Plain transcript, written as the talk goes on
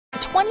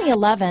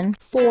2011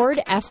 Ford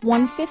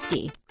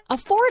F-150. A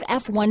Ford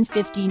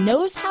F-150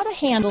 knows how to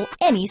handle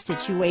any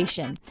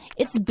situation.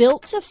 It's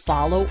built to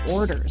follow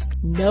orders,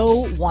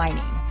 no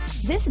whining.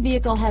 This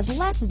vehicle has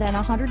less than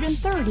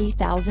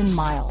 130,000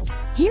 miles.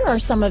 Here are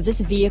some of this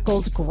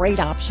vehicle's great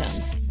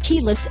options: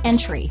 keyless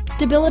entry,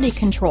 stability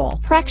control,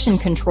 traction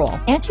control,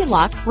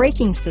 anti-lock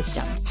braking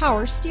system,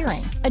 power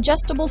steering,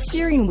 adjustable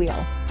steering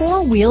wheel,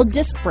 four-wheel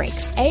disc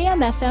brakes,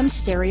 AM/FM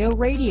stereo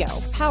radio,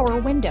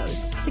 power windows,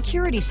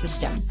 security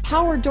system,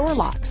 power door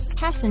locks,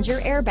 passenger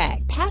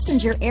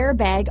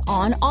airbag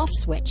on/off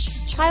switch,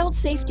 child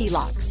safety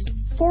locks,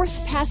 fourth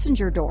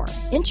passenger door,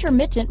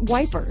 intermittent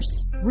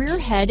wipers, rear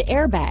head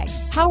airbag,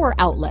 power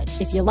outlet.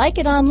 If you like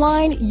it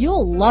online,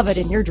 you'll love it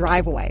in your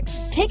driveway.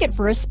 Take it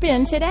for a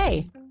spin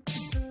today.